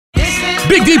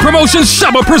Big D Promotions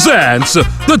Shabba presents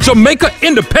the Jamaica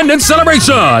Independence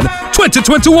Celebration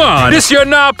 2021. This year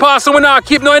now, Pastor, we not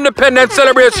keep no independence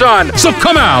celebration. So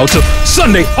come out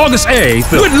Sunday, August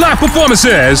 8th with live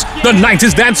performances. The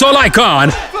 90s dancehall icon,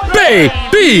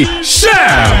 Baby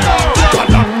Sham.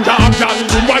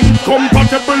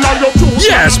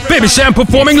 Yes, Baby Sham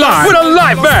performing live with a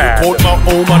live band.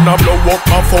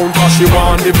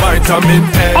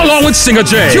 Along with singer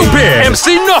J, Cupid,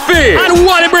 MC Nuffy, and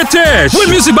Wally British. With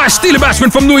music by Steely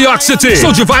Bashman from New York City,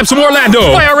 Soldier Vibes from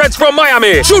Orlando, Fire Reds from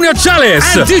Miami, Junior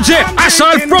Chalice, and DJ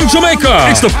Ashal from Jamaica.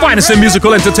 It's the finest in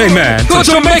musical entertainment. The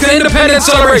Jamaica Independence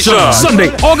Celebration, Sunday,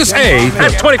 August 8th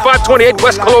at 2528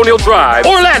 West Colonial Drive,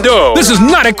 Orlando. This is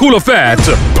not a cool effect.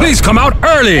 Please come out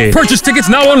early. Purchase tickets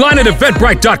now online at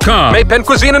eventbrite.com. Maypen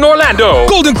Cuisine in Orlando,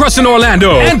 Golden Crust in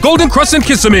Orlando, and Golden Crust in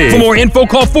Kissimmee. For more info,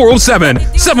 call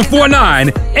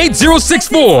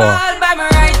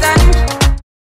 407-749-8064.